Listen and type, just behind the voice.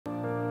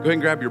Go ahead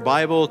and grab your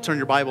Bible, turn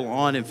your Bible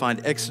on, and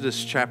find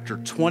Exodus chapter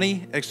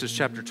 20. Exodus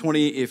chapter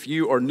 20, if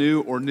you are new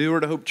or newer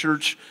to Hope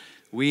Church,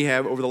 we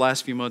have, over the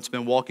last few months,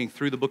 been walking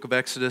through the book of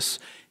Exodus,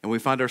 and we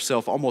find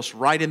ourselves almost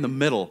right in the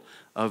middle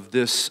of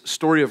this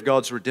story of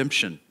God's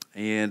redemption.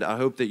 And I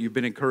hope that you've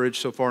been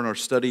encouraged so far in our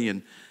study,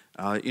 and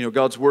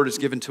God's Word is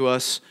given to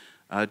us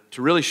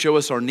to really show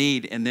us our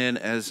need, and then,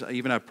 as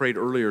even I prayed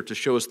earlier, to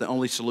show us the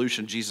only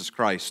solution, Jesus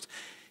Christ.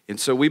 And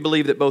so we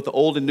believe that both the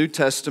Old and New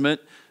Testament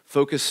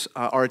focus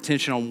our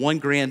attention on one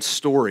grand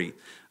story.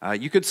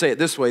 You could say it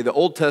this way: the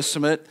Old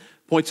Testament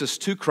points us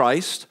to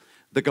Christ.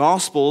 The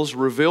Gospels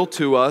reveal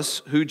to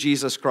us who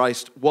Jesus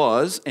Christ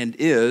was and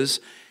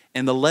is,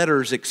 and the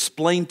letters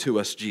explain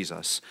to us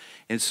Jesus.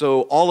 And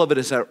so all of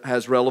it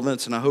has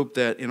relevance, and I hope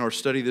that in our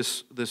study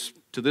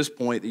to this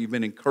point that you've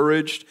been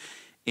encouraged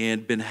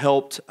and been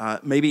helped,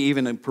 maybe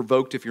even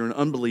provoked if you're an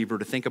unbeliever,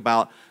 to think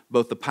about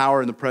both the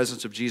power and the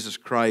presence of Jesus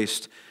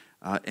Christ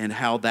and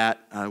how that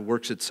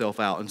works itself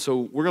out. And so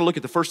we're going to look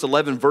at the first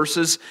 11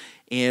 verses,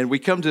 and we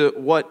come to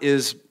what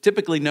is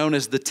typically known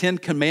as the 10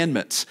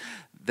 Commandments,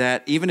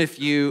 that even if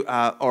you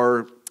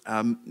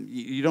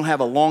you don't have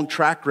a long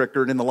track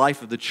record in the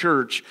life of the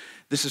church,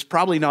 this is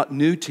probably not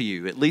new to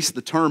you, at least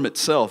the term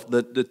itself,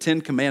 the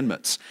 10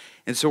 Commandments.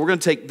 And so we're going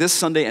to take this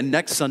Sunday and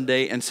next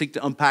Sunday and seek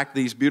to unpack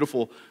these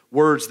beautiful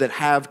words that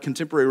have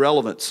contemporary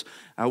relevance.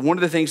 One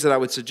of the things that I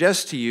would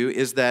suggest to you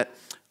is that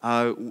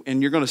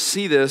and you're going to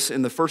see this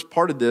in the first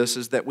part of this,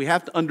 is that we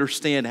have to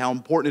understand how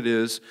important it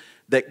is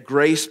that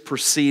grace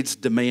precedes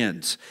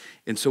demands.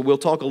 And so we'll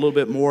talk a little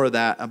bit more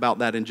about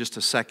that in just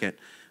a second.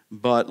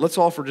 But let's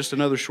offer just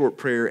another short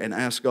prayer and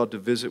ask God to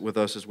visit with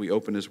us as we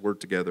open His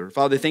Word together.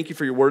 Father, thank you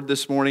for your Word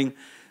this morning.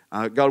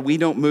 God, we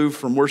don't move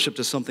from worship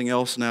to something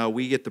else now.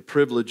 We get the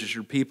privilege as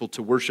your people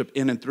to worship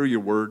in and through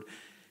your Word.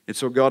 And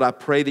so, God, I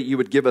pray that you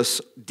would give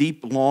us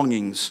deep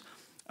longings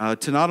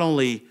to not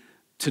only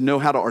to know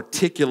how to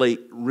articulate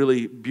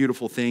really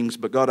beautiful things,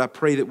 but God, I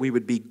pray that we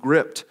would be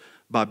gripped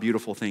by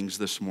beautiful things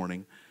this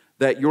morning,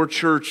 that your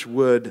church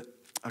would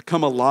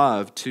come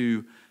alive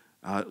to,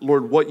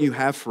 Lord, what you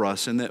have for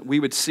us, and that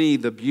we would see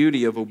the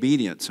beauty of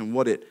obedience and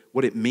what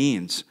it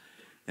means.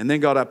 And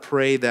then, God, I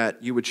pray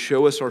that you would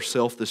show us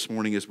ourselves this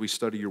morning as we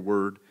study your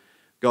word.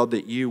 God,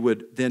 that you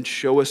would then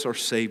show us our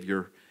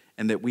Savior,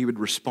 and that we would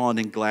respond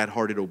in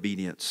glad-hearted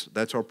obedience.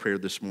 That's our prayer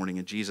this morning.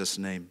 In Jesus'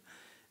 name,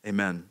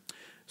 amen.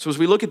 So as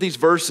we look at these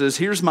verses,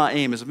 here's my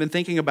aim. As I've been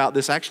thinking about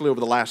this actually over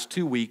the last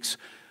 2 weeks,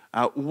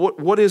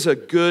 what is a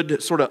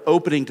good sort of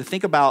opening to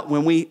think about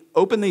when we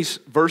open these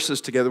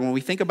verses together, when we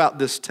think about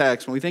this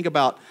text, when we think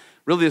about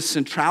really the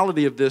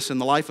centrality of this in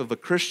the life of a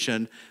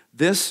Christian,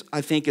 this,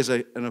 I think, is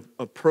an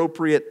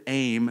appropriate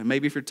aim, and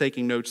maybe if you're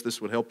taking notes,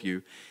 this would help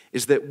you,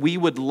 is that we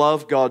would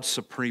love God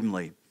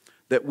supremely,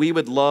 that we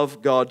would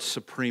love God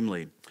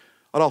supremely.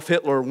 Adolf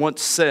Hitler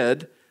once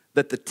said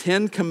that the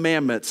 10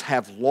 Commandments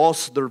have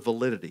lost their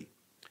validity.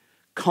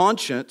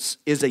 Conscience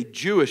is a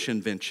Jewish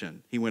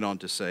invention, he went on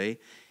to say.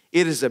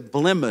 It is a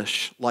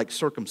blemish like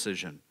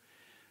circumcision.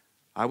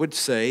 I would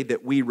say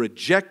that we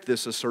reject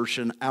this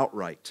assertion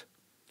outright.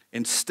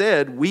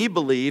 Instead, we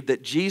believe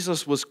that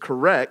Jesus was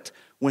correct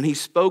when he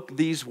spoke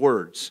these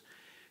words: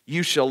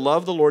 "You shall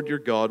love the Lord your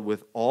God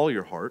with all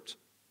your heart,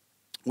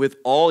 with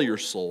all your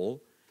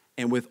soul,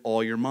 and with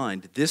all your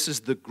mind. This is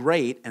the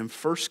great and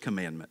first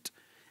commandment.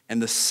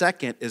 And the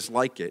second is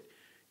like it: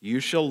 you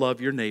shall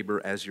love your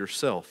neighbor as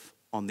yourself.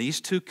 On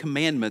these 2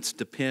 commandments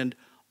depend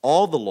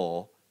all the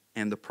law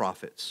and the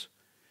prophets."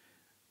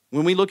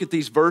 When we look at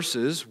these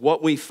verses,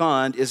 what we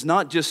find is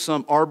not just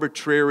some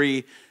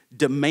arbitrary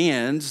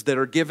demands that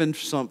are given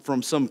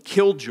from some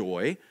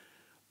killjoy,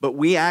 but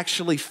we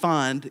actually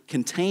find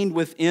contained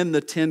within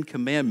the 10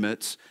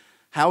 Commandments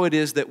how it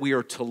is that we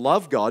are to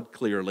love God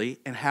clearly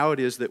and how it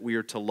is that we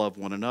are to love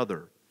one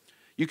another.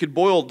 You could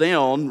boil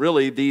down,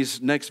 really, these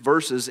next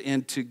verses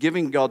into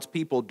giving God's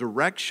people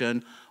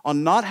direction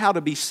on not how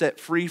to be set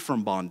free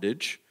from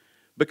bondage,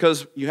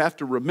 because you have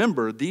to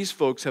remember, these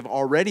folks have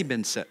already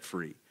been set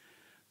free.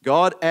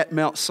 God at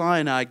Mount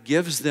Sinai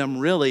gives them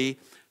really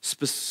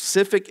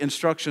specific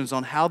instructions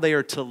on how they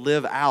are to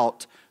live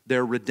out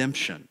their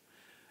redemption.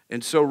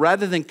 And so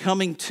rather than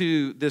coming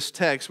to this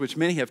text, which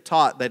many have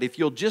taught that if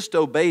you'll just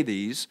obey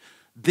these,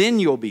 then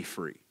you'll be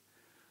free,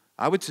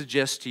 I would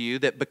suggest to you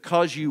that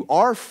because you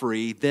are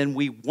free, then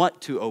we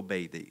want to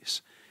obey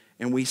these.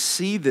 And we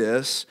see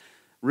this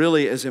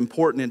really as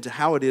important into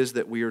how it is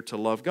that we are to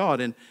love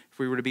God. And if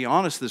we were to be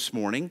honest this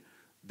morning,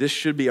 this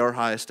should be our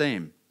highest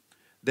aim.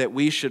 That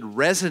we should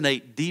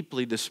resonate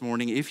deeply this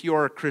morning, if you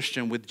are a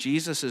Christian, with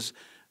Jesus'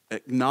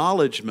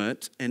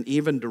 acknowledgement and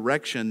even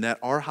direction that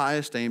our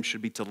highest aim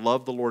should be to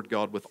love the Lord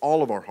God with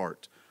all of our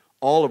heart,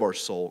 all of our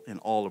soul, and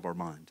all of our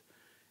mind.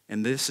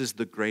 And this is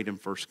the great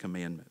and first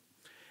commandment.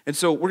 And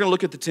so we're going to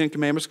look at the 10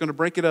 Commandments. We're going to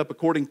break it up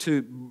according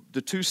to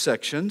the 2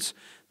 sections.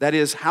 That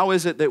is, how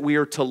is it that we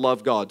are to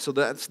love God? So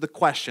that's the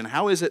question.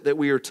 How is it that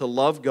we are to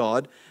love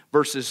God?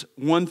 Verses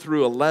 1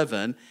 through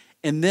 11.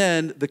 And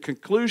then the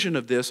conclusion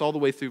of this, all the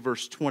way through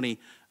verse 21,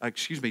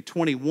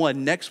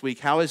 next week,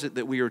 how is it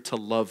that we are to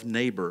love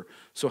neighbor?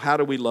 So how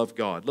do we love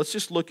God? Let's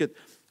just look at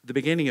the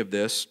beginning of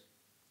this,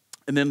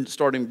 and then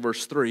starting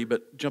verse 3,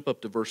 but jump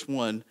up to verse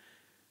 1.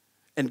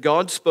 And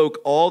God spoke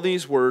all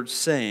these words,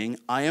 saying,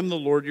 I am the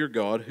Lord your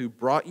God, who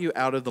brought you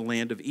out of the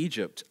land of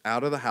Egypt,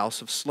 out of the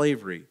house of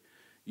slavery.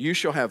 You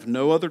shall have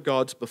no other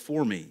gods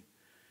before me.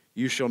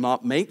 You shall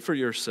not make for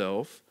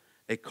yourself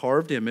a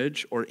carved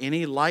image or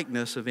any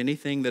likeness of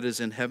anything that is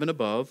in heaven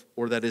above,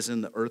 or that is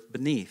in the earth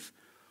beneath,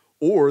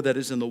 or that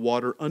is in the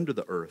water under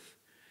the earth.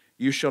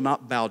 You shall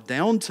not bow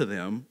down to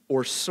them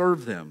or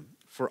serve them,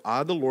 for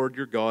I, the Lord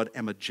your God,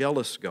 am a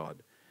jealous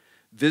God,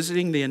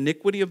 visiting the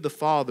iniquity of the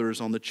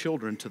fathers on the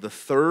children to the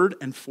third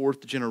and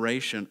fourth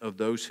generation of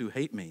those who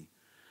hate me.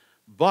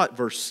 But,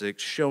 verse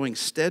 6, showing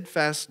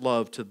steadfast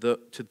love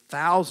to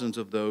thousands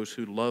of those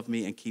who love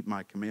me and keep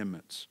my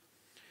commandments.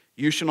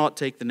 You shall not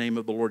take the name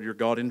of the Lord your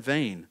God in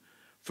vain,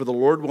 for the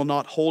Lord will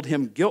not hold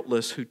him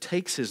guiltless who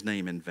takes his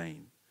name in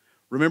vain.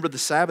 Remember the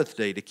Sabbath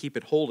day to keep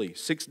it holy.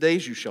 6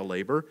 days you shall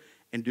labor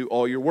and do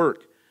all your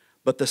work.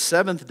 But the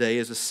seventh day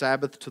is a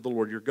Sabbath to the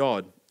Lord your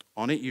God.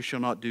 On it you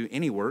shall not do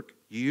any work,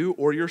 you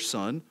or your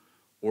son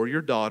or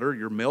your daughter,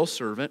 your male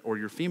servant or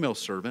your female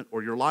servant,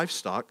 or your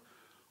livestock,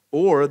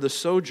 or the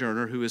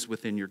sojourner who is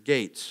within your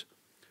gates.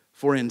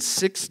 For in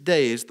 6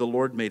 days the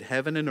Lord made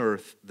heaven and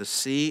earth, the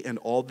sea and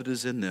all that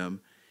is in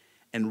them,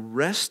 and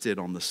rested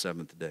on the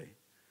seventh day.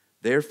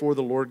 Therefore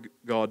the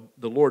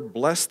Lord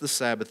blessed the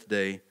Sabbath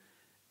day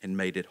and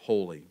made it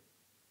holy.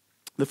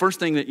 The first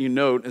thing that you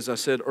note, as I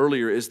said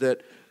earlier, is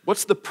that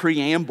what's the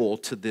preamble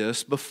to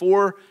this?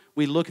 Before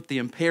we look at the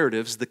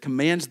imperatives, the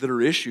commands that are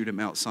issued at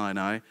Mount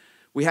Sinai,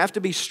 we have to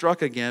be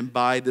struck again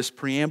by this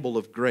preamble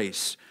of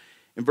grace.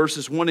 In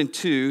verses 1 and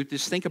 2,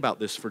 just think about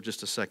this for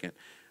just a second.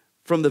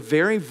 From the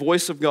very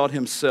voice of God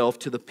himself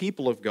to the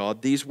people of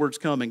God, these words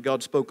come, and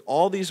God spoke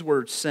all these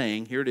words,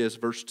 saying, here it is,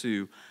 verse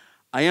 2,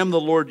 I am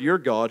the Lord your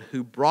God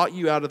who brought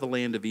you out of the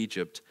land of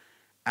Egypt,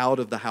 out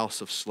of the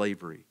house of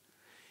slavery.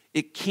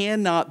 It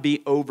cannot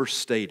be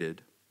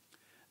overstated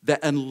that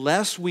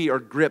unless we are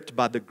gripped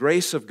by the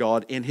grace of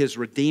God in his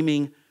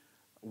redeeming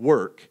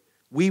work,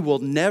 we will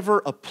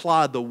never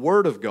apply the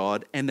word of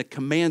God and the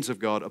commands of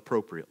God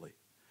appropriately.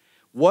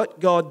 What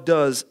God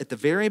does at the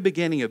very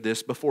beginning of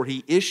this, before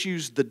he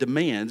issues the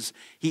demands,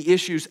 he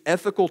issues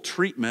ethical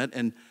treatment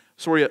and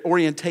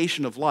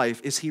orientation of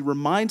life, is he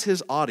reminds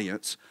his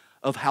audience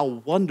of how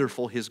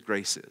wonderful his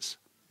grace is.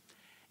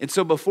 And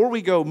so before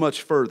we go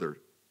much further,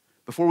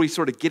 before we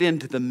sort of get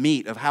into the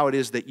meat of how it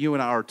is that you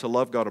and I are to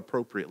love God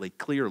appropriately,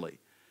 clearly,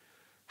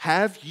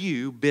 have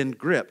you been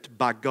gripped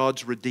by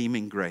God's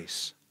redeeming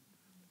grace?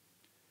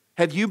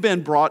 Have you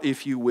been brought,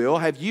 if you will,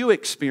 have you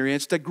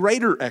experienced a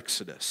greater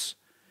exodus?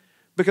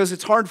 Because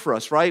it's hard for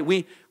us, right?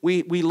 We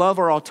love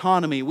our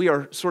autonomy.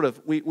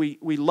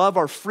 We love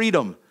our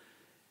freedom.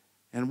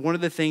 And one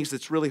of the things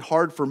that's really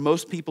hard for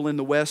most people in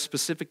the West,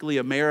 specifically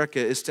America,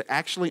 is to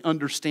actually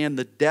understand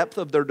the depth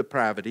of their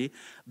depravity,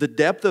 the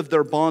depth of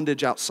their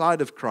bondage outside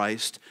of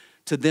Christ,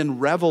 to then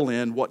revel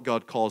in what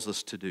God calls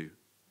us to do.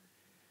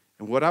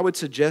 And what I would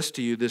suggest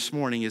to you this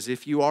morning is,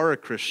 if you are a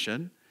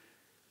Christian,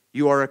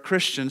 you are a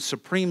Christian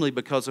supremely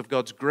because of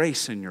God's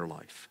grace in your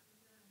life.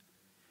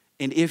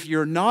 And if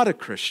you're not a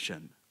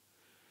Christian,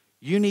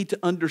 you need to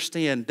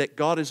understand that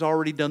God has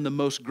already done the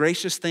most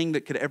gracious thing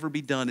that could ever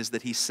be done, is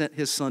that he sent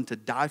his son to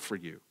die for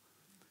you.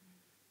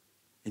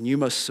 And you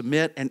must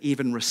submit and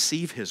even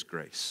receive his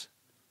grace.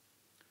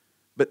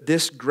 But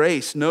this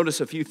grace,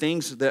 notice a few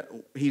things that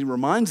he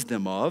reminds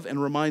them of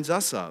and reminds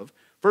us of.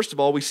 First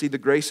of all, we see the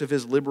grace of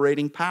his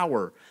liberating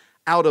power,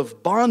 out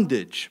of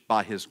bondage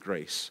by his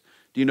grace.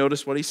 Do you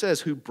notice what he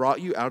says? Who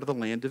brought you out of the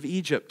land of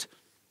Egypt?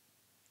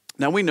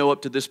 Now we know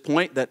up to this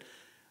point that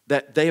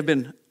they have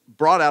been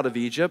brought out of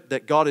Egypt,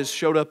 that God has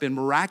showed up in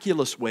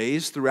miraculous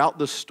ways throughout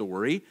the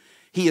story.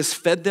 He has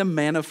fed them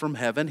manna from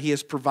heaven. He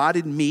has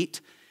provided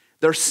meat.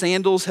 Their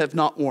sandals have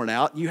not worn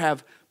out. You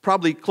have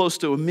probably close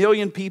to 1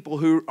 million people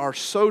who are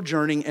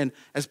sojourning and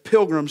as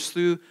pilgrims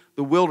through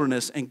the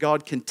wilderness, and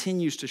God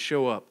continues to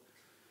show up.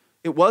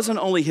 It wasn't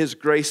only his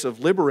grace of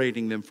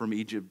liberating them from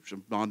Egypt's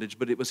bondage,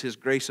 but it was his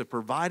grace of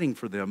providing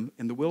for them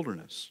in the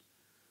wilderness.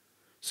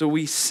 So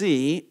we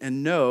see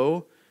and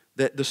know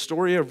that the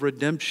story of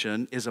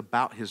redemption is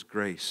about his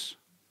grace.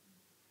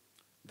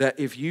 That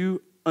if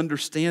you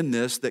understand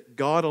this, that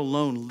God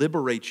alone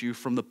liberates you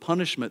from the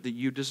punishment that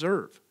you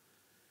deserve.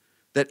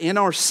 That in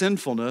our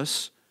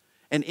sinfulness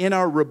and in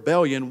our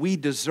rebellion, we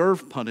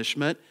deserve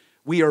punishment.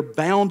 We are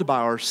bound by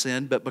our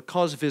sin, but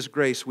because of his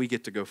grace, we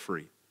get to go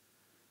free.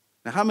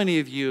 Now, how many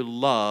of you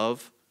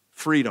love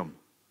freedom?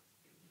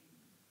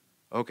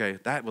 Okay,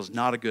 that was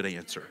not a good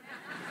answer.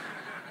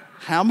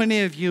 How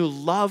many of you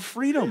love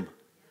freedom?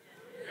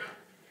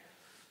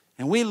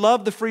 And we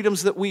love the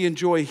freedoms that we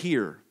enjoy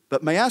here.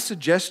 But may I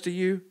suggest to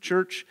you,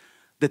 church,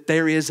 that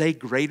there is a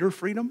greater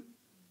freedom?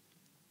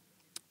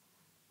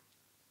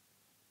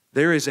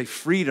 There is a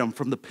freedom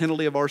from the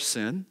penalty of our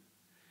sin.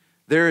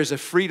 There is a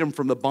freedom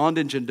from the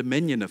bondage and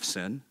dominion of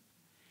sin.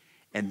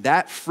 And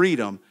that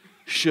freedom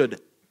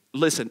should,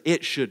 listen,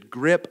 it should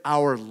grip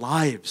our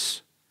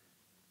lives.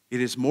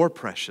 It is more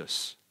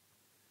precious.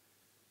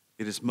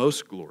 It is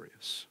most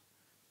glorious.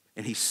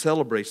 And he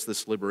celebrates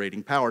this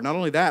liberating power. Not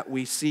only that,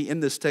 we see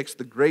in this text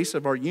the grace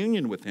of our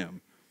union with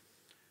him.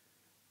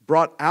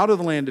 Brought out of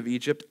the land of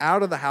Egypt,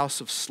 out of the house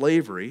of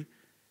slavery.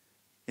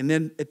 And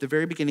then at the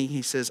very beginning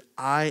he says,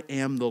 I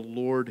am the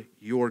Lord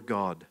your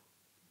God.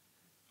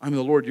 I'm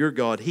the Lord your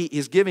God. He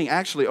is giving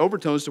actually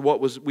overtones to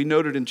what we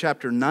noted in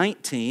chapter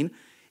 19,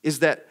 is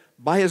that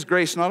by his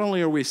grace, not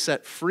only are we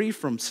set free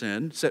from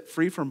sin, set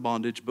free from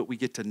bondage, but we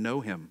get to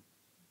know him.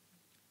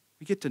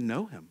 We get to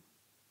know him.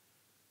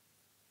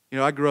 You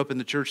know, I grew up in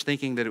the church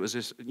thinking that it was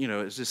this,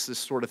 it's just this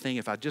sort of thing.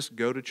 If I just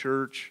go to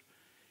church,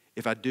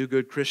 if I do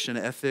good Christian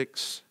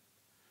ethics,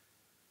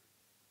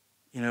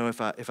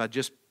 if I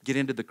just get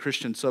into the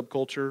Christian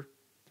subculture,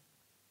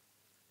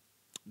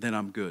 then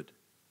I'm good.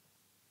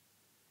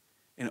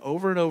 And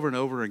over and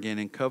over again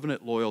in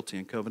covenant loyalty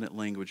and covenant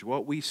language,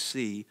 what we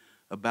see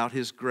about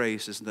his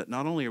grace is that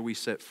not only are we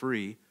set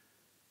free,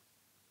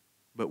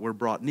 but we're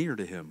brought near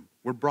to him.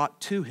 We're brought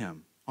to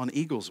him on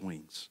eagle's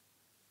wings.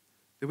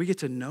 That we get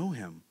to know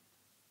him.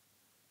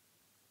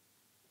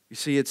 You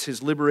see, it's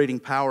his liberating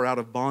power out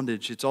of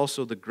bondage. It's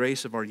also the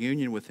grace of our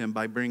union with him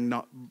by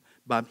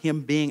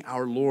him being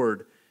our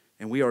Lord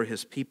and we are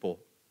his people.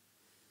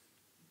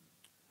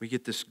 We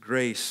get this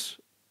grace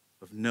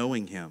of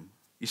knowing him.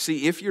 You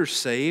see, if you're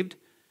saved,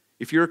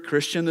 if you're a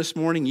Christian this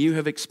morning, you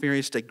have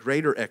experienced a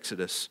greater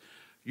exodus.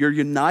 You're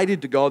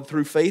united to God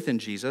through faith in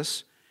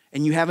Jesus,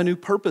 and you have a new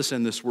purpose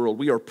in this world.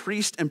 We are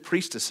priests and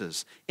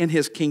priestesses in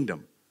his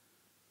kingdom,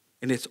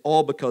 and it's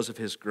all because of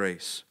his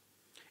grace.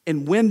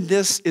 And when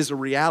this is a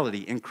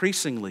reality,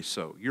 increasingly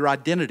so, your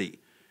identity,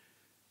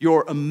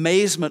 your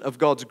amazement of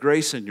God's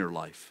grace in your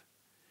life,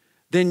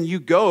 then you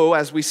go,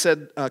 as we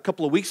said a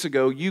couple of weeks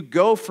ago, you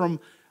go from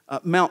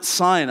Mount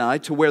Sinai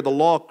to where the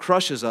law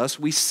crushes us.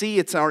 We see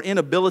it's our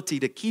inability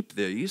to keep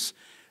these.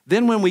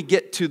 Then when we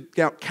get to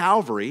Mount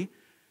Calvary,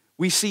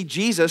 we see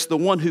Jesus, the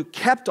one who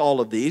kept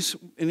all of these,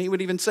 and he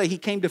would even say he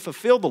came to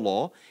fulfill the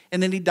law,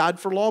 and then he died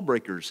for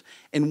lawbreakers.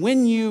 And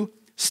when you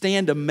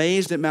stand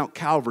amazed at Mount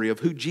Calvary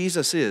of who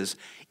Jesus is,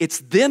 it's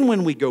then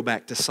when we go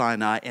back to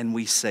Sinai and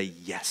we say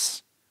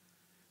yes.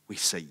 We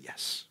say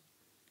yes.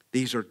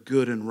 These are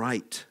good and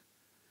right.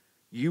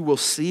 You will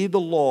see the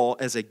law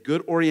as a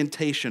good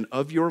orientation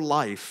of your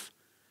life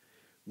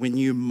when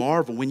you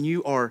marvel, when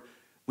you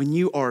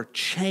are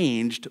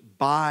changed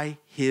by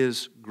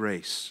his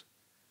grace.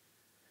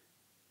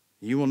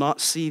 You will not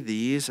see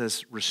these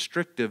as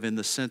restrictive in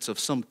the sense of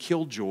some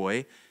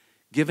killjoy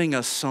giving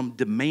us some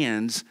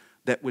demands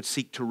that would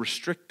seek to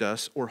restrict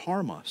us or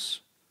harm us.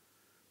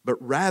 But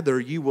rather,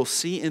 you will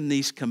see in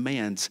these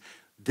commands,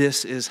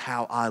 this is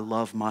how I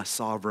love my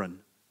sovereign,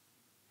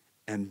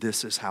 and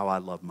this is how I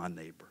love my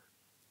neighbor.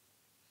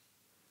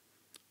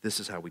 This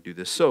is how we do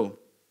this. So,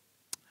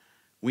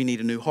 we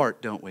need a new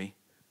heart, don't we?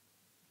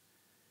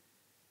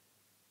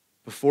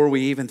 Before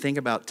we even think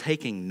about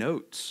taking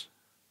notes,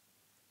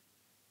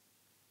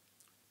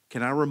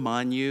 can I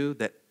remind you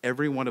that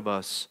every one of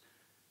us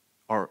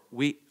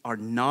we are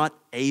not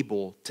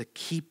able to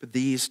keep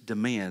these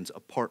demands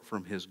apart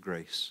from his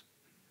grace.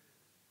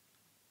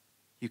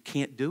 You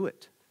can't do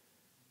it.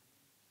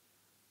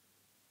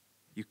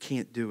 You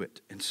can't do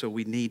it. And so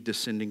we need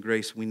descending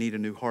grace. We need a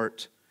new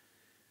heart.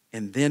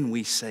 And then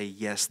we say,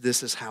 yes,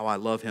 this is how I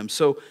love him.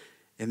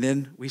 And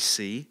then we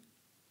see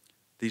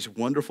these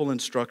wonderful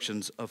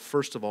instructions of,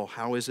 first of all,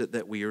 how is it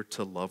that we are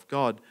to love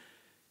God?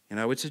 And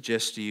I would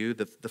suggest to you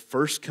that the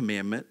first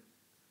commandment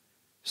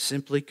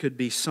simply could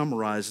be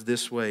summarized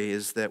this way,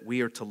 is that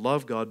we are to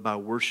love God by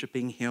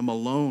worshiping him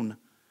alone.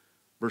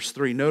 Verse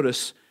 3,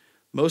 notice,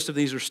 most of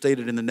these are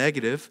stated in the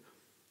negative,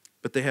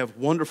 but they have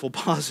wonderful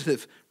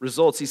positive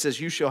results. He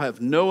says, you shall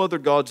have no other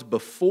gods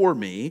before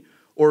me,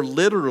 or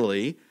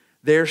literally,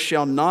 there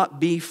shall not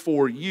be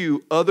for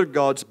you other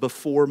gods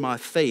before my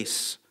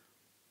face.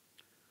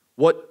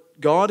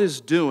 What God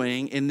is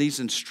doing in these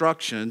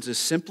instructions is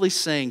simply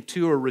saying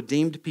to a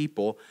redeemed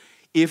people,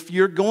 if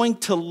you're going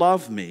to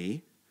love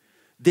me,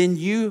 then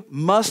you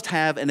must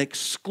have an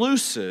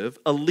exclusive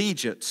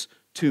allegiance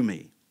to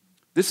me.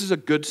 This is a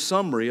good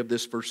summary of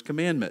this first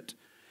commandment.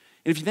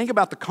 And if you think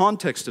about the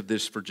context of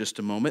this for just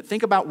a moment,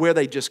 think about where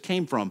they just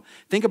came from.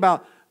 Think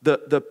about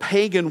the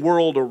pagan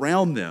world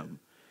around them.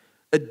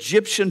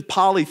 Egyptian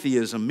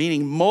polytheism,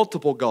 meaning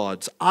multiple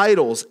gods,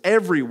 idols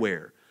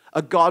everywhere.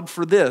 A god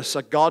for this,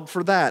 a god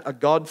for that, a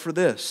god for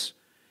this.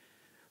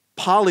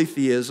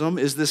 Polytheism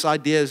is this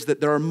idea is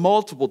that there are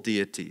multiple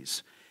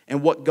deities.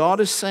 And what God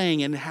is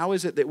saying, and how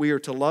is it that we are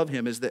to love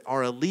him, is that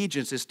our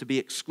allegiance is to be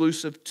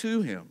exclusive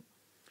to him.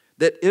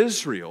 That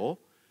Israel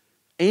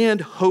and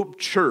Hope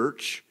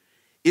Church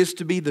is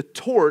to be the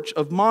torch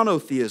of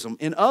monotheism.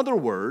 In other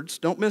words,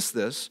 don't miss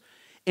this,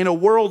 in a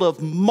world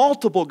of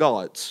multiple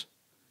gods,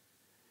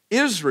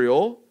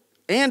 Israel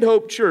and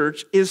Hope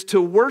Church is to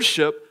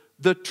worship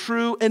the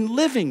true and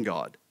living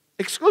God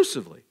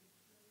exclusively.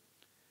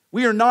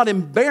 We are not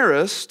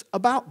embarrassed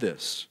about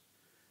this.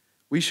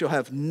 We shall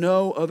have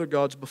no other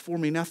gods before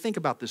me. Now think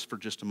about this for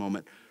just a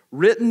moment.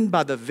 Written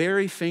by the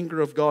very finger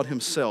of God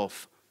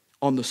himself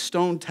on the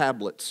stone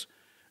tablets,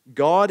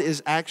 God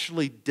is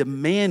actually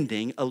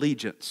demanding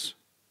allegiance.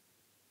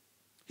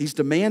 He's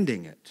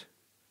demanding it.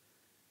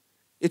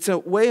 It's a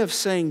way of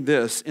saying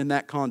this in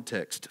that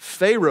context.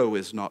 Pharaoh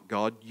is not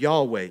God,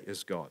 Yahweh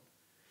is God.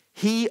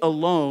 He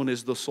alone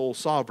is the sole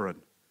sovereign.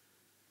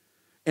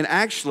 And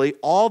actually,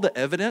 all the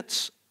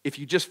evidence, if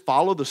you just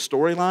follow the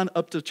storyline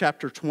up to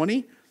chapter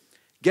 20,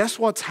 guess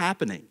what's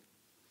happening?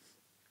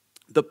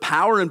 The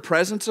power and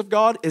presence of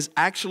God is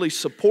actually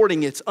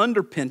supporting, it's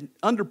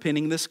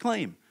underpinning this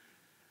claim.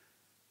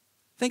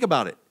 Think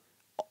about it.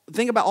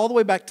 Think about all the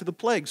way back to the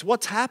plagues.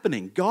 What's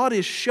happening? God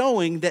is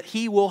showing that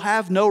he will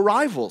have no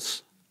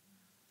rivals.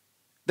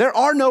 There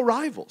are no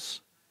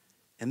rivals.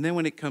 And then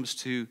when it comes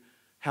to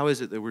how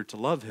is it that we're to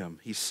love him,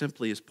 he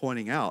simply is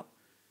pointing out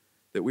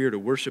that we are to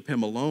worship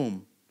him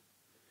alone.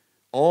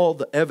 All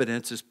the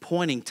evidence is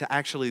pointing to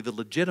actually the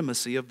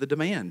legitimacy of the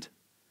demand.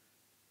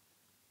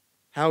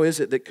 How is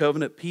it that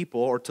covenant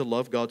people are to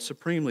love God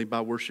supremely? By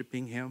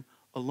worshiping him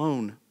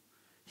alone.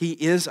 He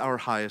is our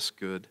highest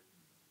good.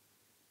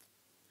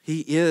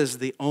 He is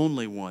the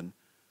only one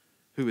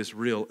who is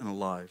real and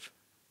alive.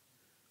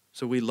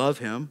 So we love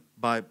him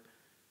by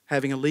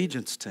having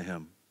allegiance to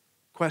him.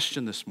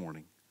 Question this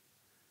morning.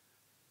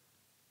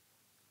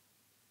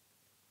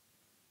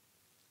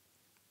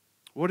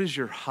 What is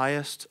your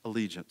highest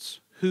allegiance?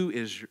 Who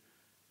is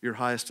your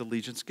highest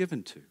allegiance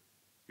given to?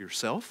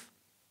 Yourself?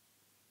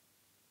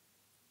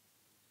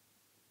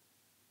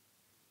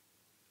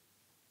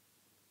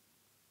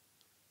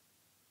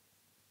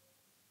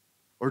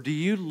 Or do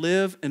you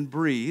live and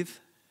breathe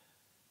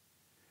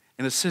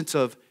in a sense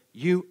of,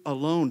 you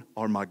alone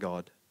are my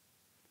God.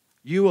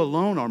 You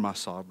alone are my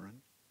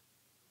sovereign.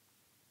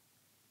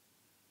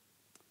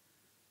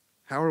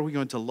 How are we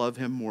going to love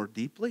him more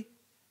deeply?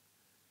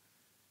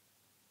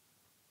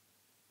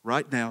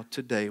 Right now,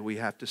 today, we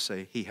have to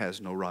say he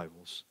has no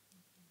rivals.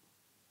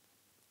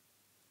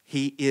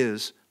 He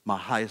is my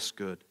highest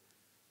good.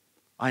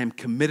 I am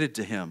committed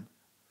to him.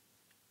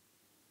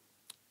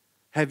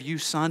 Have you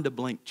signed a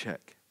blank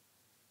check?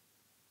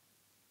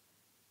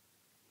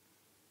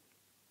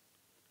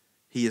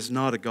 He is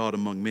not a God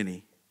among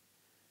many.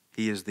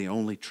 He is the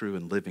only true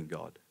and living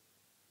God.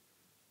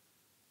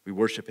 We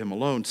worship him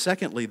alone.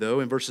 Secondly, though,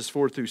 in verses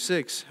 4 through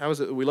 6, how is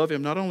it that we love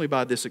him? Not only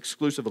by this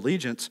exclusive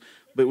allegiance,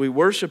 but we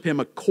worship him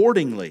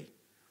accordingly.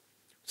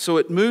 So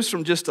it moves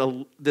from just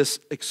this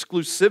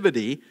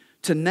exclusivity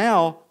to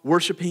now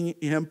worshiping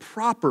him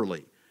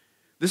properly.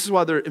 This is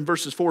why there, in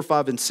verses 4,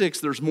 5, and 6,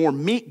 there's more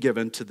meat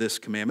given to this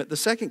commandment. The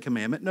second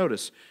commandment,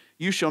 notice,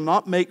 you shall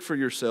not make for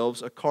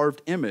yourselves a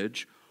carved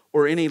image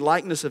or any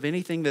likeness of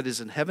anything that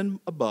is in heaven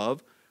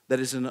above, that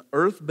is in the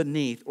earth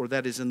beneath, or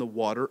that is in the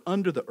water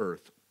under the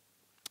earth.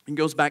 It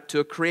goes back to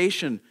a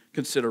creation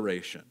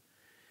consideration.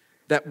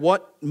 That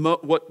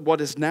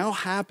what is now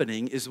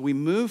happening is we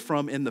move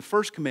from, in the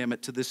first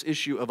commandment, to this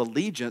issue of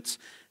allegiance,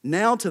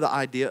 now to the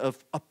idea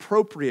of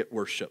appropriate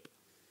worship.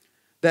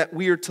 That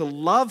we are to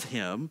love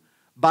him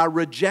by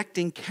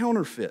rejecting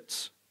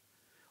counterfeits.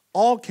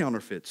 All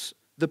counterfeits.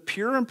 The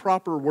pure and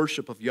proper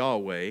worship of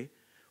Yahweh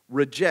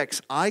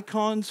rejects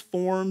icons,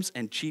 forms,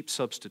 and cheap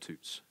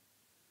substitutes.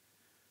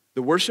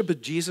 The worship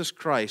of Jesus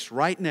Christ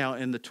right now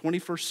in the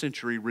 21st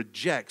century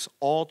rejects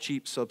all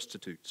cheap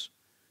substitutes.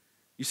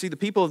 You see, the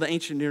people of the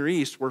ancient Near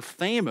East were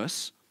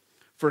famous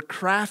for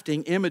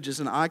crafting images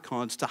and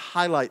icons to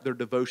highlight their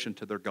devotion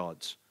to their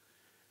gods.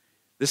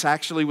 This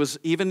actually was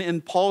even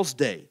in Paul's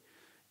day.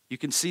 You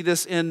can see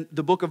this in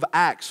the book of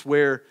Acts,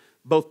 where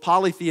both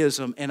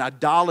polytheism and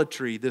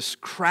idolatry, this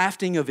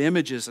crafting of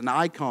images and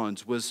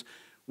icons, was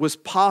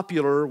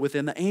popular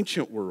within the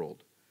ancient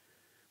world.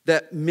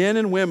 That men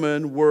and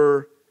women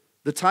were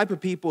the type of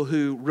people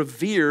who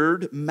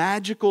revered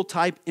magical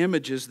type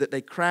images that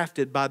they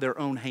crafted by their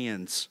own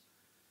hands.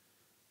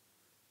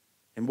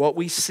 And what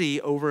we see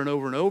over and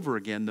over and over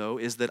again, though,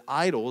 is that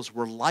idols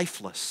were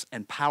lifeless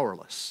and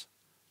powerless.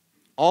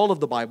 All of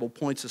the Bible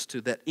points us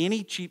to that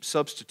any cheap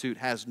substitute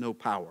has no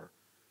power.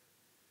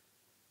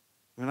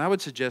 And I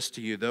would suggest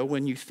to you, though,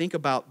 when you think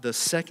about the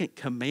second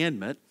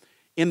commandment,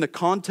 in the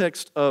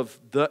context of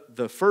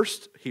the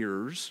first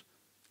hearer's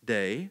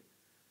day,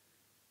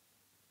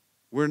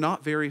 we're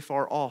not very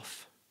far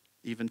off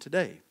even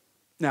today.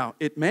 Now,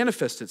 it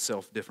manifests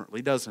itself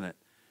differently, doesn't it?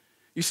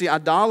 You see,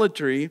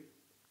 idolatry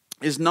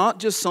is not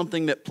just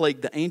something that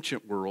plagued the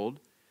ancient world.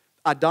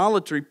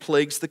 Idolatry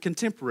plagues the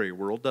contemporary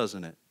world,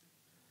 doesn't it?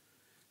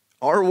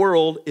 Our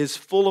world is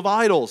full of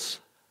idols.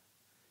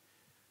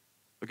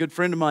 A good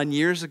friend of mine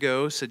years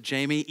ago said,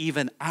 Jamie,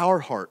 even our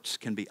hearts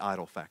can be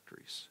idol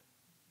factories.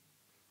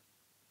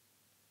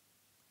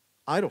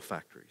 Idol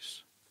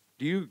factories.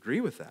 Do you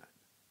agree with that?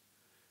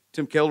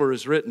 Tim Keller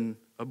has written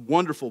a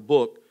wonderful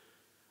book.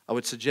 I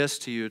would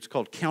suggest to you, it's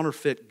called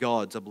Counterfeit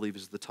Gods, I believe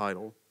is the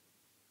title.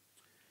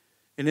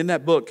 And in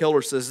that book,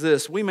 Keller says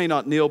this: we may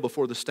not kneel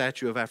before the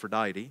statue of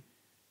Aphrodite,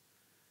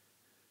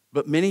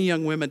 But many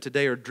young women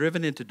today are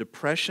driven into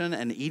depression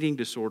and eating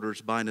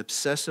disorders by an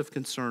obsessive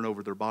concern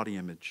over their body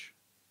image.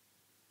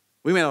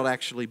 We may not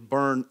actually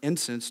burn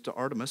incense to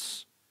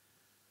Artemis,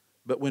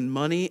 but when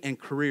money and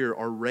career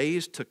are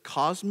raised to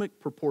cosmic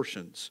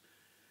proportions,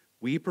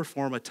 we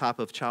perform a type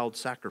of child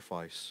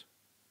sacrifice,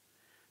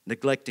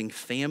 neglecting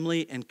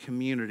family and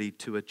community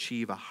to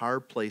achieve a higher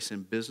place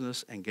in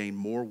business and gain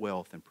more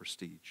wealth and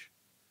prestige.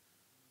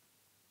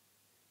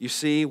 You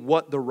see,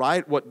 what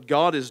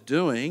God is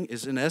doing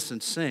is in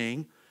essence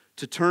saying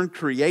to turn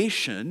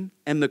creation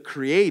and the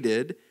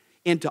created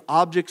into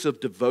objects of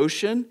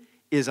devotion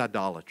is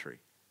idolatry.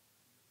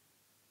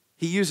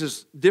 He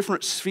uses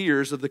different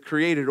spheres of the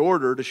created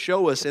order to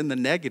show us in the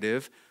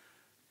negative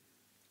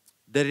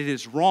that it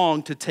is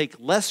wrong to take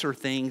lesser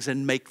things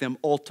and make them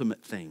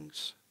ultimate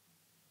things.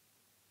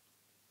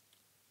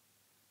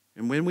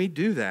 And when we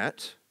do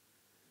that,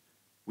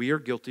 we are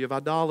guilty of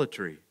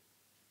idolatry.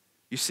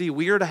 You see,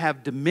 we are to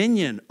have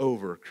dominion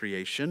over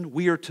creation.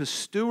 We are to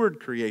steward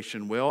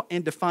creation well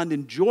and to find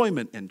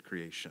enjoyment in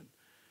creation.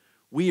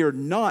 We are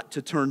not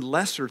to turn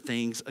lesser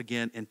things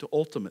again into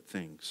ultimate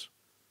things.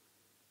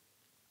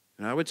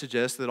 And I would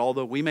suggest that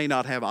although we may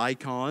not have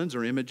icons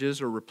or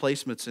images or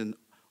replacements in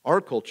our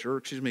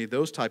culture,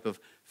 those type of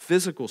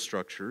physical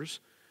structures,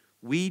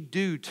 we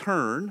do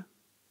turn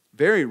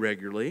very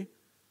regularly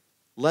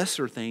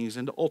lesser things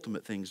into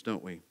ultimate things,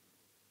 don't we?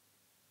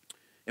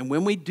 And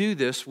when we do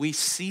this, we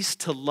cease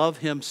to love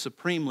Him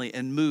supremely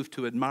and move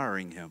to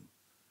admiring Him.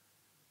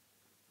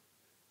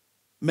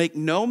 Make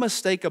no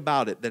mistake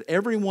about it that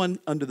everyone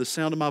under the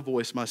sound of my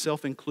voice,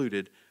 myself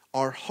included,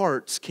 our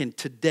hearts can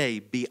today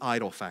be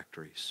idol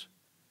factories.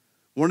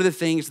 One of the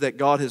things that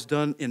God has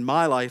done in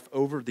my life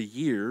over the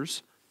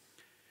years,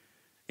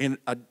 and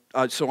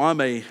so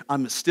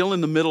I'm still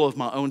in the middle of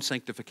my own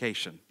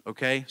sanctification,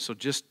 okay? So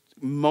just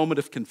a moment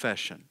of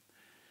confession.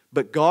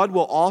 But God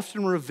will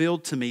often reveal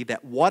to me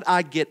that what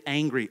I get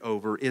angry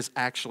over is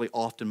actually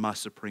often my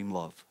supreme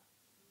love.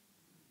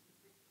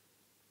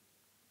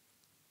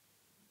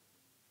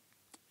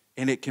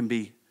 And it can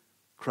be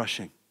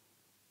crushing.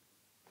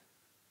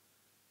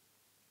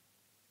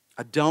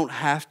 I don't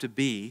have to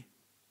be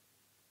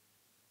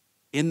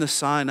in the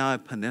Sinai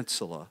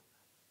Peninsula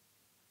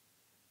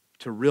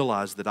to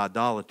realize that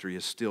idolatry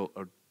is still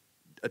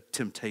a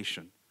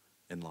temptation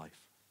in life.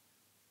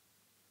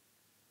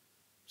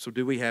 So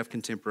do we have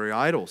contemporary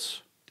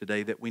idols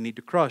today that we need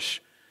to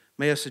crush?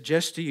 May I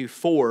suggest to you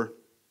four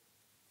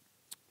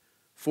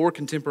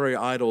contemporary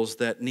idols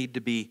that need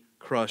to be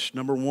crushed.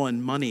 Number one,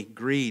 money,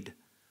 greed.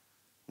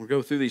 We'll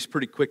go through these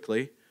pretty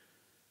quickly.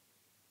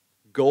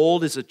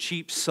 Gold is a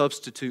cheap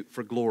substitute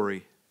for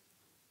glory.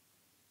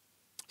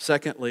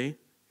 Secondly,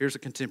 here's a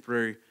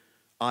contemporary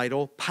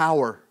idol,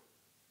 power.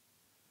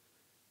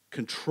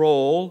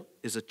 Control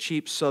is a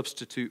cheap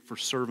substitute for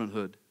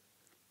servanthood.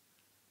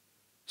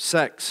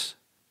 Sex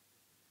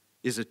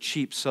is a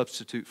cheap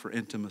substitute for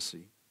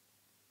intimacy.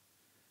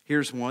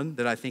 Here's one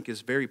that I think is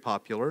very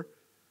popular.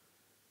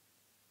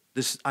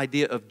 This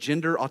idea of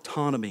gender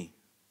autonomy.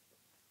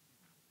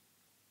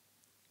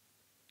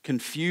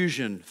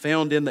 Confusion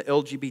found in the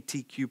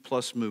LGBTQ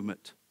plus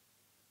movement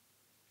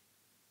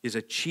is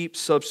a cheap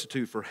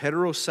substitute for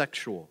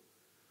heterosexual,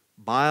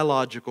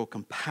 biological,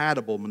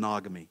 compatible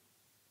monogamy.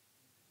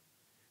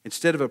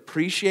 Instead of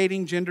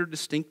appreciating gender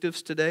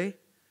distinctives today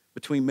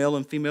between male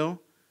and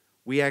female,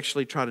 we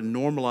actually try to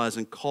normalize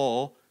and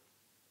call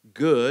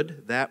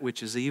good that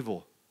which is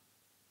evil.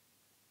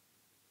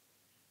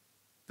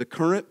 The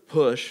current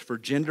push for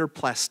gender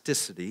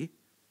plasticity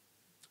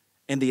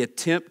and the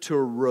attempt to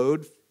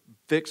erode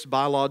fixed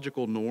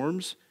biological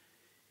norms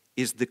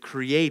is the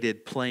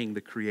created playing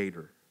the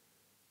creator.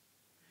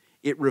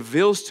 It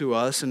reveals to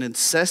us an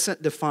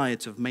incessant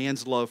defiance of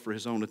man's love for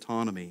his own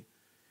autonomy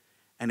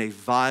and a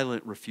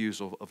violent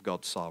refusal of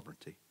God's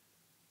sovereignty.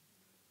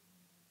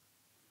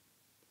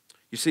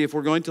 You see, if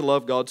we're going to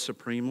love God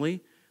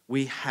supremely,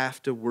 we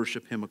have to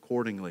worship Him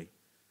accordingly.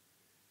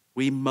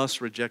 We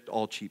must reject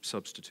all cheap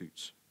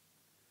substitutes.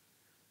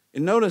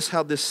 And notice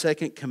how this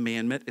second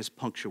commandment is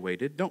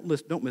punctuated. Don't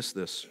miss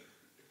this.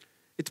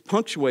 It's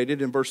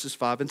punctuated in verses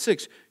 5 and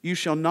 6. You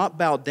shall not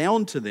bow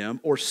down to them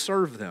or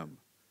serve them.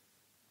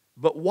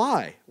 But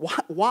why?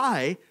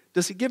 Why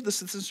does He give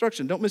this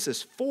instruction? Don't miss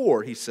this.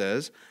 For, He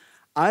says,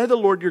 I, the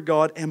Lord your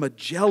God, am a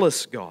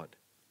jealous God.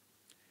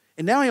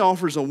 And now He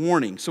offers a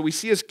warning. So we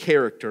see His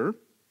character.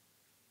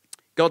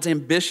 God's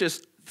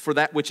ambitious for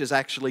that which is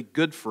actually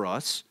good for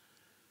us.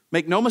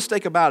 Make no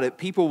mistake about it,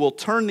 people will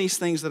turn these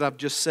things that I've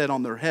just said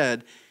on their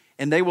head,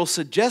 and they will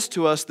suggest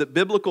to us that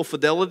biblical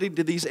fidelity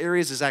to these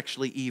areas is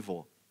actually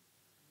evil.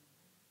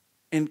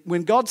 And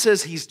when God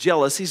says He's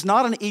jealous, He's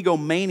not an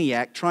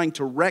egomaniac trying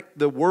to wreck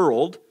the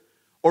world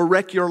or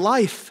wreck your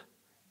life.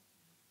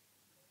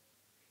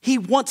 He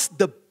wants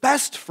the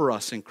best for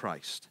us in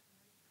Christ.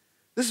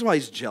 This is why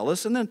He's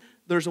jealous. And then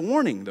there's a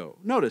warning, though.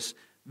 Notice,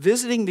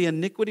 visiting the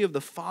iniquity of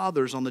the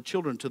fathers on the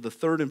children to the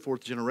third and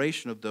fourth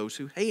generation of those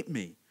who hate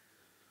me.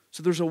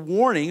 So there's a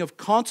warning of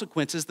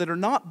consequences that are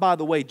not, by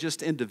the way,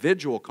 just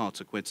individual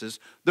consequences.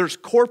 There's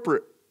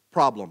corporate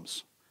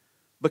problems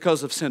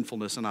because of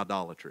sinfulness and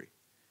idolatry.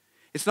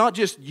 It's not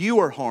just you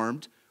are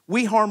harmed,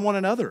 we harm one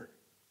another.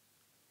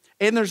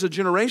 And there's a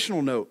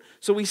generational note.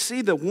 So we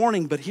see the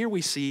warning, but here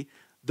we see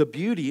the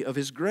beauty of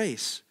His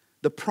grace,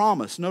 the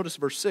promise. Notice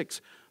verse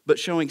 6, but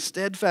showing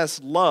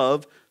steadfast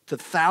love to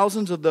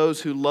thousands of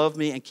those who love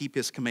me and keep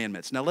His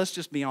commandments. Now let's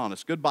just be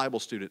honest, good Bible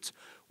students.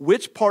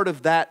 Which part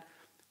of that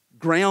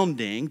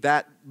grounding,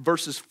 that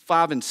verses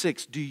 5 and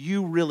 6, do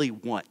you really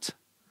want?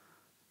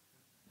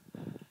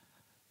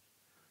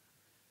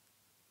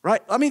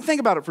 Right? I mean, think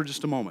about it for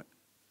just a moment.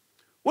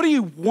 What do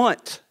you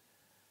want?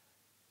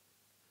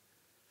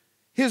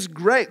 His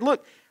great,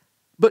 look,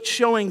 but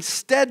showing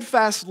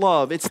steadfast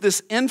love. It's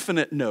this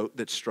infinite note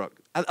that struck.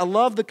 I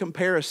love the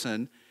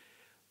comparison.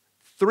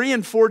 3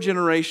 and 4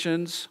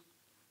 generations,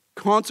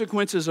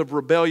 consequences of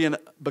rebellion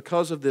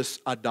because of this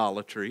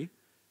idolatry,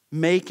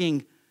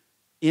 crafting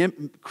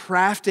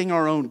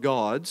our own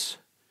gods,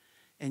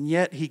 and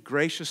yet He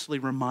graciously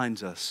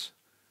reminds us.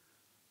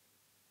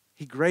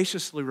 He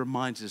graciously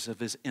reminds us of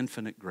His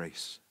infinite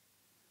grace.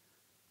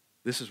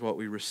 This is what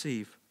we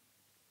receive.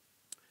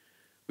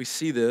 We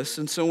see this,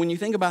 and so when you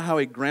think about how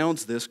He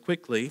grounds this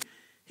quickly,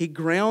 He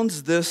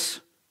grounds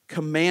this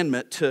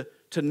commandment to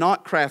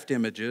not craft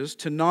images,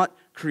 to not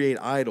create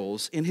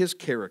idols, in His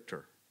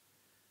character.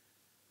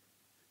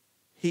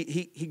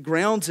 He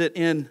grounds it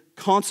in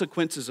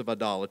consequences of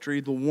idolatry,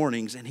 the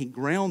warnings, and He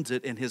grounds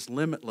it in His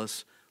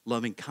limitless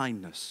loving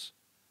kindness.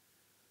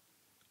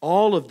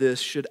 All of this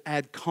should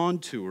add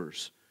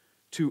contours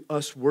to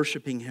us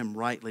worshiping Him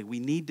rightly. We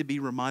need to be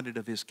reminded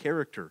of His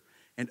character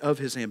and of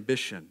His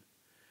ambition.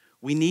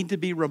 We need to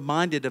be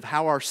reminded of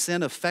how our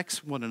sin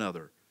affects one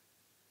another.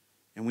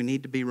 And we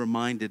need to be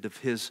reminded of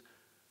His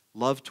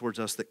love towards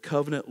us, that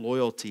covenant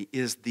loyalty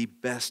is the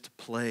best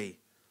play.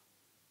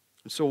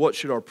 And so what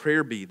should our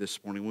prayer be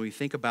this morning when we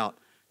think about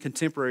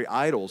contemporary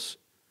idols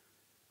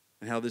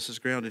and how this is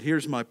grounded?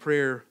 Here's my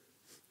prayer,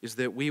 is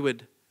that we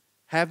would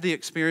have the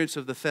experience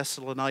of the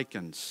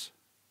Thessalonians,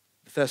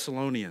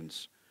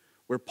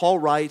 where Paul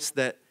writes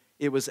that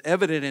it was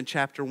evident in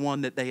chapter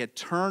 1 that they had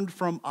turned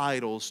from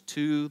idols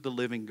to the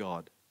living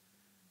God.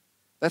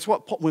 That's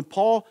what, when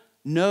Paul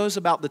knows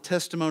about the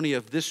testimony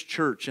of this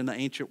church in the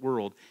ancient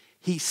world,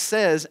 he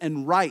says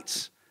and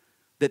writes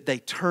that they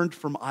turned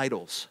from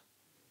idols.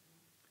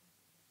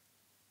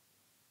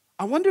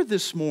 I wonder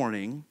this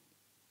morning,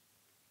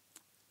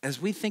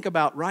 as we think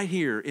about right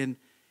here in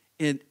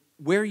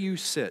where you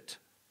sit,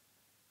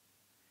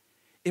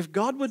 if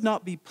God would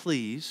not be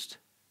pleased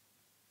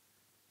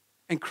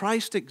and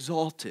Christ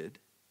exalted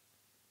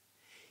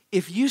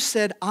if you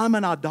said, I'm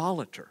an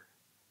idolater,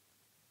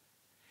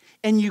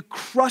 and you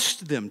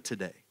crushed them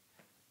today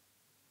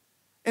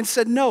and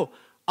said, no,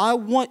 I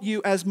want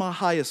you as my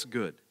highest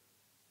good,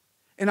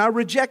 and I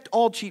reject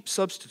all cheap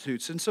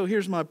substitutes. And so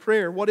here's my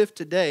prayer. What if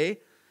today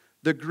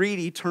the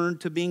greedy turned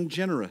to being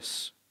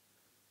generous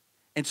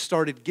and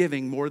started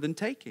giving more than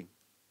taking?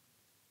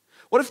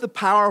 What if the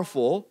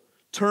powerful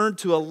turned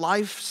to a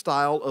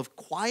lifestyle of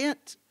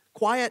quiet,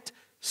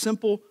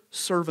 simple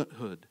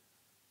servanthood?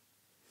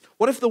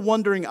 What if the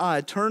wandering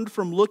eye turned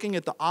from looking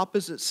at the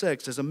opposite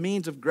sex as a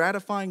means of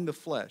gratifying the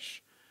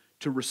flesh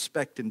to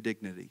respect and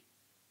dignity?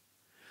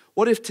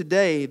 What if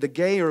today the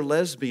gay or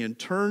lesbian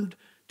turned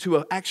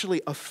to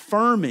actually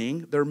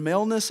affirming their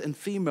maleness and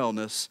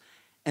femaleness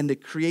and the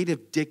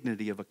creative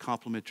dignity of a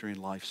complementary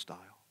lifestyle?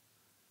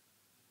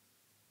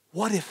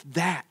 What if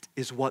that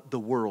is what the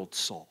world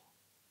saw?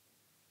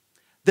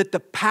 That the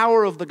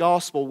power of the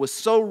gospel was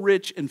so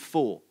rich and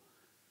full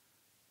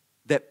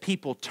that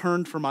people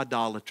turned from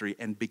idolatry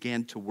and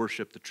began to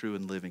worship the true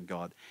and living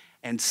God,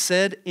 and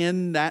said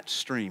in that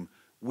stream,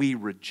 we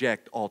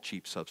reject all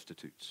cheap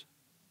substitutes.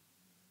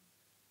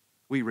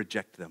 We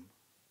reject them.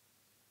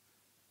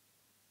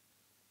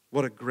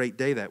 What a great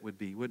day that would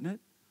be, wouldn't it?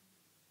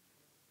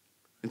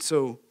 And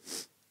so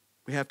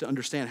we have to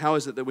understand, how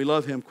is it that we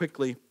love Him?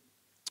 Quickly,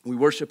 we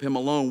worship Him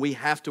alone. We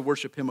have to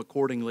worship Him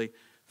accordingly.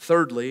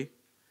 Thirdly,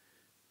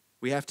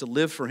 we have to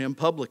live for Him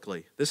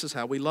publicly. This is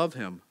how we love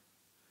Him.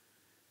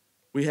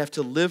 We have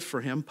to live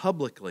for Him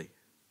publicly.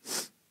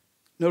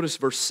 Notice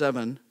verse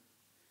 7.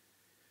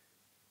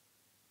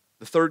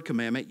 The third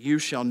commandment, you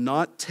shall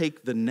not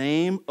take the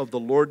name of the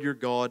Lord your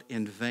God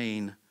in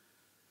vain,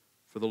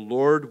 for the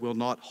Lord will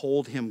not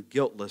hold him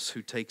guiltless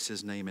who takes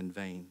His name in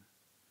vain.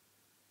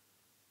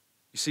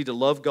 You see, to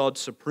love God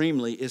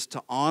supremely is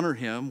to honor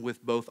Him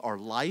with both our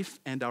life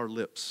and our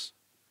lips.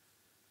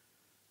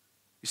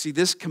 You see,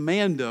 this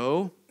command,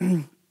 though,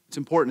 it's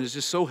important. It's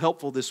just so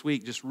helpful this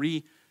week, just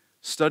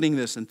studying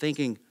this and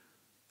thinking,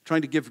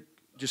 trying to give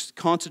just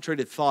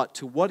concentrated thought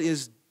to what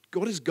is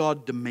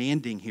God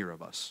demanding here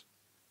of us.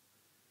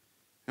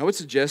 I would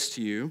suggest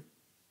to you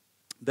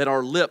that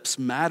our lips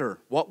matter.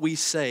 What we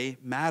say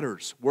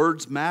matters.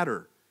 Words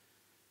matter.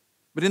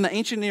 But in the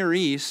ancient Near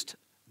East,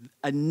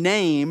 a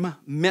name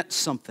meant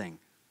something.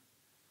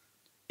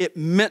 It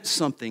meant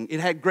something. It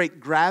had great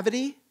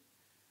gravity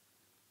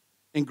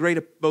and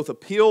great both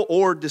appeal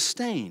or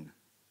disdain.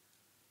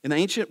 In the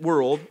ancient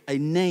world, a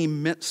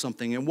name meant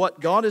something. And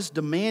what God is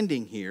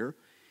demanding here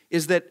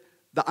is that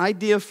the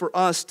idea for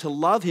us to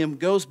love Him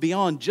goes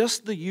beyond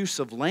just the use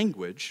of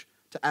language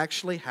to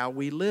actually how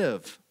we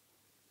live.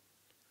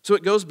 So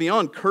it goes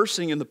beyond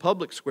cursing in the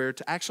public square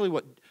to actually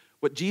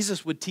what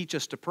Jesus would teach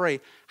us to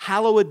pray.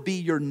 Hallowed be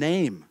your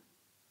name.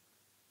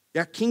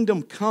 Yeah,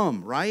 kingdom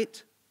come,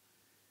 right?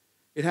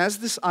 It has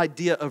this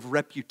idea of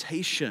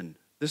reputation.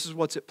 This is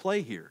what's at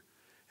play here.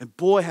 And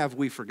boy, have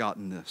we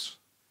forgotten this.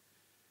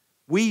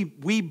 We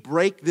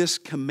break this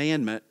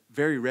commandment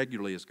very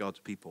regularly as God's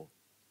people.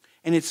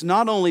 And it's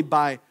not only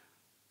by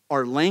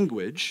our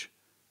language,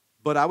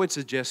 but I would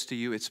suggest to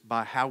you it's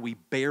by how we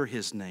bear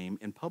His name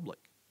in public.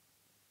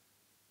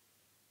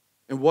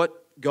 And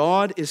what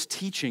God is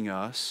teaching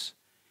us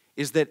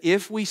is that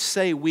if we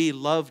say we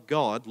love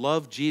God,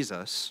 love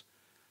Jesus,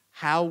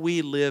 how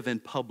we live in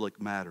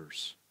public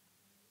matters.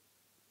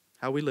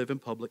 How we live in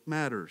public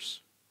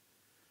matters.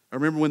 I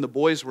remember when the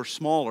boys were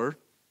smaller,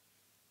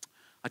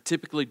 I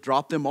typically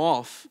dropped them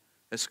off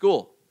at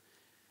school.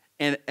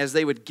 And as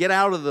they would get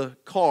out of the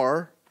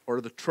car or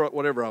the truck,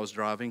 whatever I was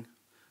driving,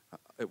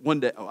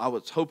 one day I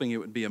was hoping it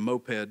would be a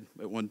moped at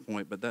one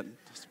point, but that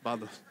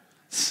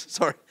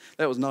sorry,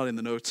 that was not in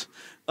the notes.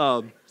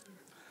 I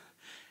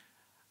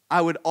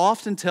would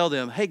often tell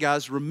them, hey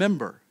guys,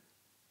 remember,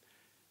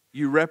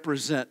 you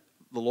represent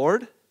the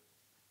Lord,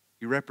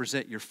 you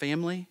represent your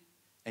family,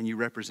 and you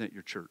represent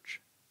your church.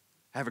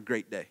 Have a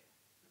great day.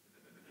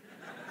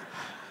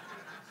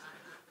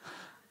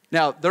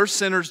 Now, they're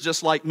sinners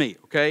just like me,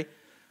 okay?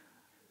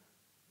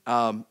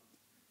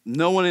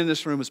 No one in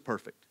this room is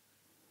perfect.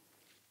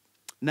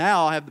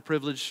 Now I have the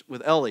privilege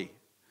with Ellie.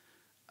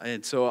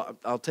 And so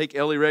I'll take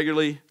Ellie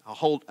regularly.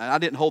 I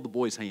didn't hold the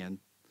boy's hand.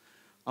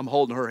 I'm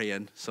holding her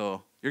hand.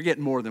 So you're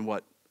getting more than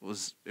what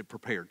was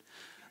prepared.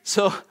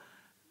 So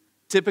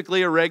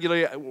typically or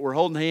regularly, we're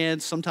holding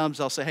hands. Sometimes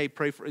I'll say, hey,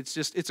 pray for,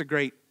 it's a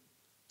great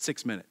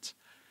 6 minutes.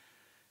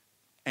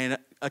 And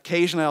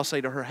occasionally I'll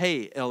say to her,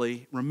 hey,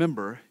 Ellie,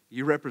 remember,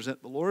 you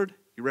represent the Lord,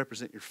 you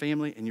represent your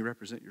family, and you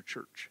represent your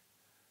church.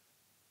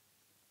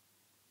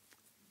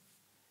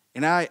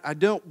 And I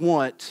don't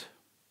want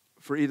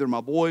for either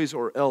my boys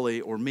or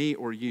Ellie or me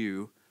or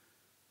you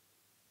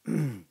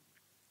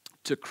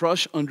to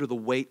crush under the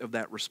weight of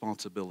that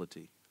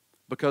responsibility,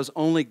 because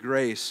only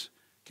grace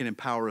can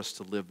empower us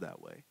to live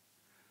that way.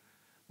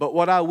 But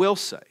what I will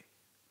say,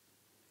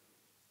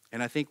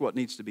 and I think what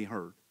needs to be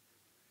heard,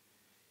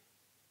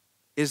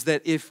 is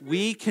that if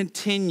we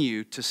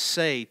continue to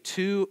say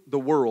to the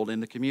world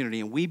and the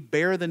community, and we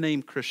bear the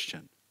name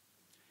Christian,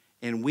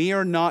 and we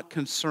are not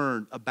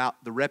concerned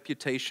about the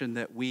reputation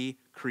that we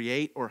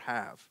create or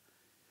have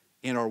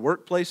in our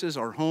workplaces,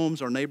 our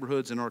homes, our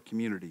neighborhoods, and our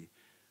community,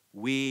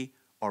 we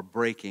are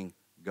breaking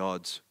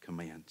God's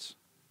commands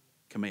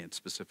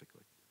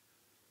specifically.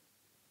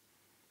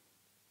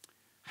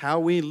 How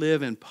we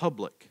live in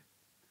public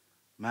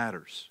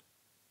matters.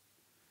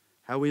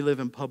 How we live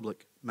in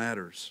public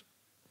matters.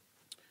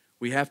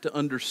 We have to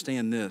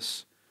understand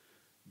this,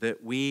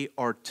 that we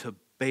are to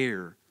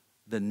bear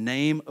the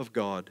name of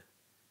God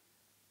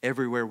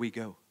everywhere we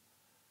go.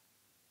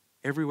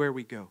 Everywhere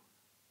we go.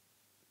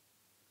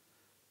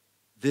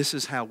 This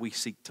is how we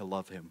seek to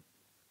love Him.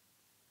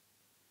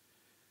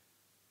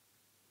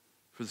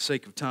 For the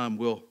sake of time,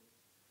 we'll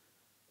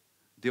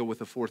deal with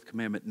the fourth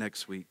commandment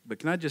next week. But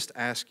can I just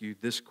ask you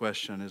this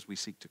question as we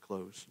seek to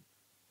close?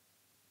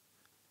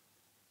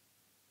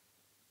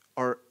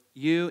 Are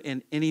you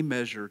in any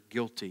measure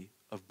guilty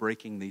of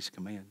breaking these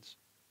commands?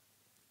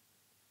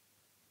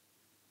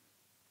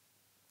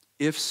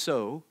 If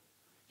so,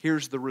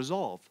 here's the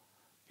resolve.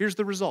 Here's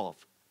the resolve.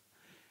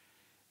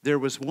 There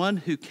was one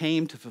who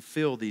came to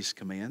fulfill these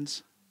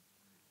commands,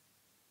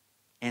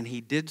 and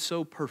He did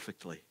so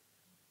perfectly.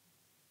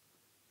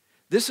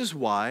 This is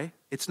why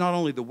it's not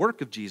only the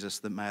work of Jesus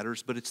that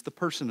matters, but it's the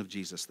person of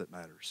Jesus that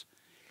matters.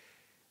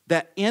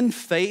 That in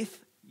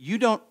faith,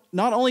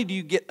 not only do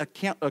you get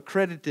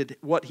accredited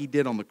what He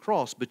did on the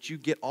cross, but you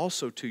get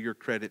also to your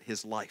credit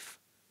His life.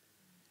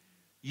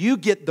 You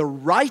get the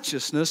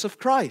righteousness of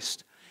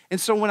Christ.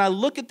 And so when I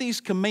look at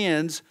these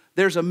commands,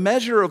 there's a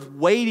measure of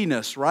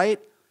weightiness, right?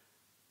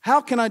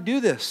 How can I do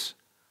this?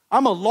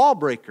 I'm a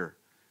lawbreaker.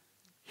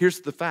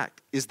 Here's the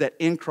fact, is that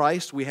in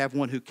Christ we have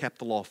one who kept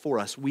the law for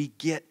us. We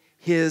get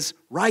His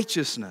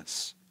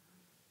righteousness.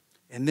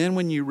 And then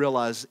when you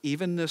realize,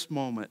 even this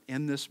moment,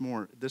 this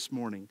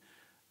morning,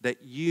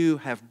 that you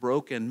have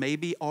broken,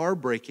 maybe are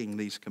breaking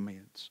these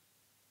commands.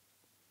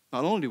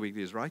 Not only do we get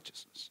His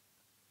righteousness,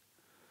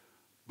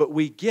 but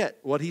we get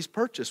what He's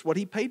purchased, what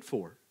He paid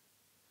for.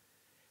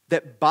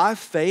 That by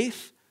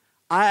faith,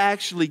 I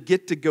actually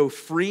get to go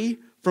free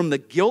from the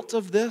guilt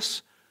of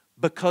this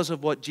because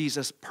of what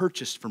Jesus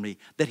purchased for me.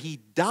 That He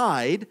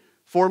died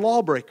for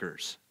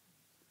lawbreakers.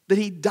 That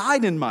He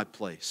died in my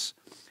place.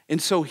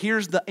 And so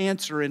here's the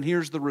answer and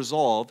here's the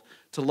resolve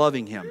to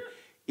loving Him.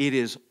 It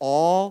is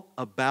all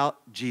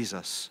about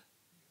Jesus.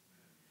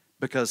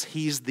 Because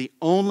He's the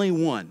only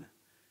one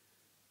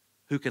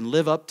who can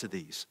live up to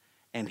these.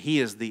 And He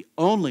is the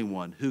only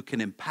one who can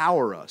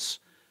empower us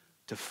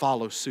to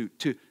follow suit,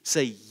 to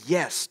say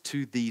yes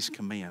to these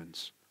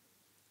commands.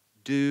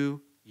 Do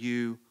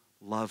you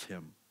love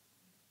Him?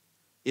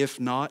 If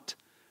not,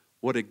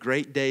 what a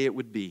great day it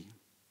would be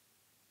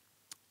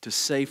to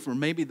say for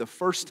maybe the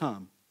first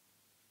time,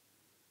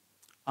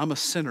 I'm a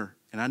sinner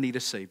and I need a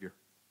Savior.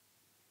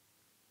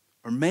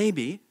 Or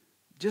maybe,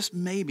 just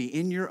maybe,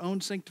 in your own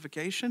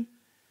sanctification,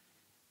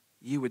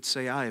 you would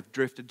say, I have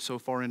drifted so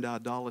far into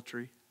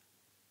idolatry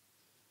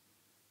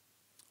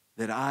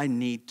that I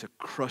need to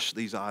crush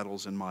these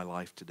idols in my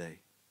life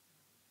today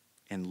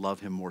and love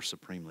Him more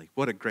supremely.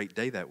 What a great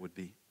day that would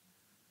be.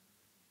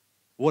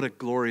 What a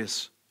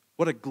glorious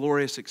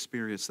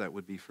experience that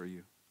would be for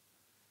you.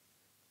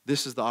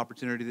 This is the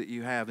opportunity that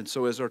you have. And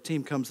so as our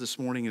team comes this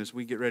morning, as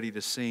we get ready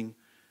to sing,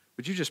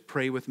 would you just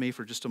pray with me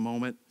for just a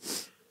moment?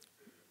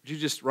 Would you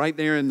just right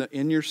there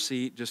in your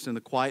seat, just in the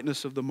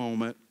quietness of the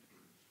moment,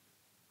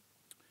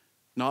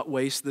 not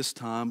waste this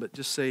time, but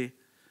just say,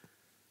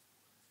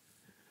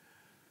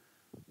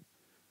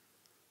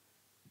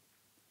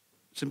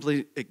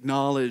 simply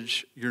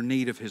acknowledge your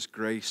need of His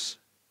grace.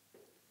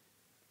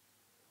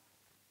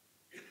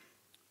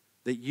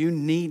 That you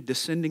need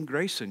descending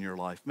grace in your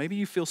life. Maybe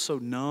you feel so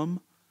numb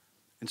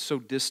and so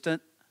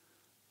distant.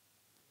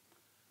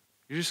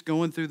 You're just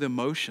going through the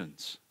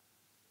motions.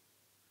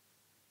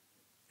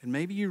 And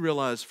maybe you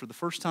realize for the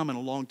first time in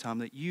a long time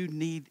that you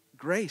need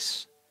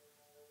grace.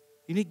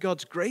 You need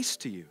God's grace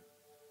to you.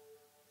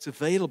 It's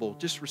available.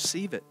 Just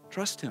receive it.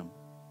 Trust Him.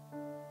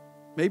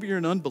 Maybe you're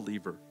an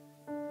unbeliever.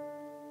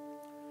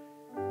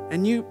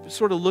 And you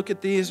sort of look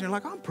at these and you're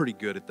like, I'm pretty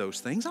good at those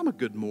things. I'm a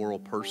good moral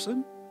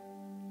person.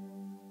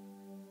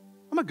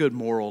 I'm a good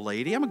moral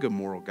lady. I'm a good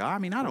moral guy. I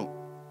mean, I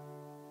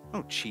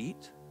don't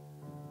cheat.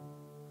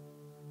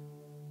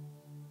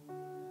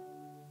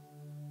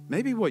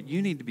 Maybe what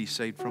you need to be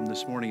saved from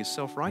this morning is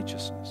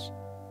self-righteousness.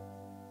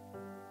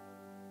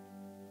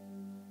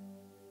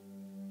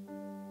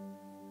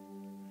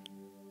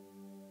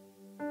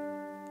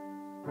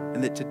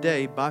 And that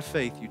today, by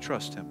faith, you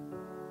trust Him.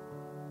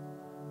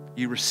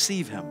 You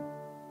receive Him.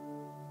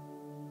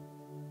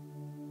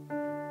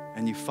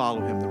 And you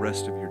follow Him the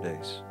rest of your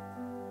days.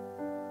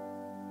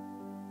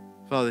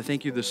 Father,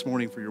 thank you this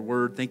morning for your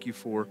word. Thank you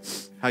for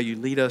how you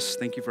lead us.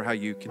 Thank you for how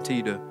you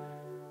continue to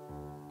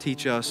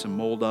teach us and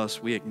mold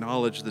us. We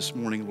acknowledge this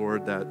morning,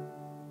 Lord, that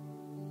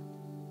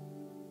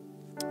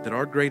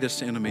our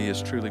greatest enemy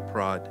is truly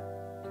pride.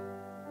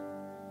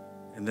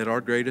 And that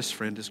our greatest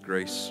friend is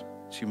grace.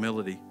 It's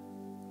humility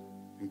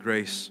and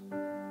grace.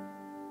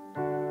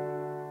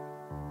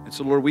 And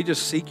so, Lord, we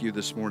just seek you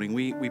this morning.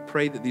 We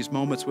pray that these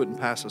moments wouldn't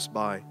pass us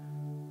by.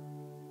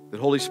 That,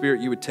 Holy Spirit,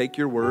 you would take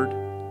your word.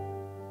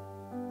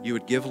 You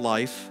would give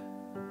life.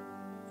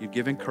 You'd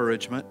give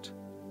encouragement.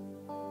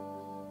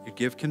 You'd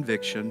give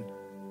conviction.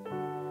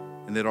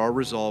 And that our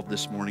resolve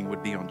this morning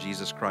would be on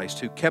Jesus Christ,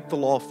 who kept the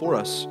law for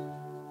us,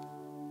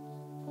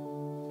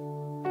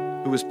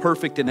 who was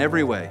perfect in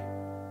every way,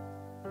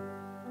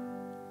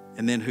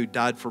 and then who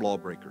died for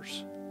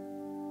lawbreakers.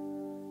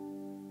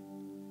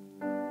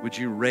 Would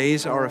you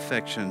raise our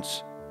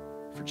affections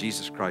for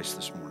Jesus Christ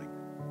this morning?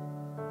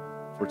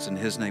 For it's in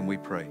His name we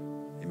pray.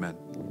 Amen.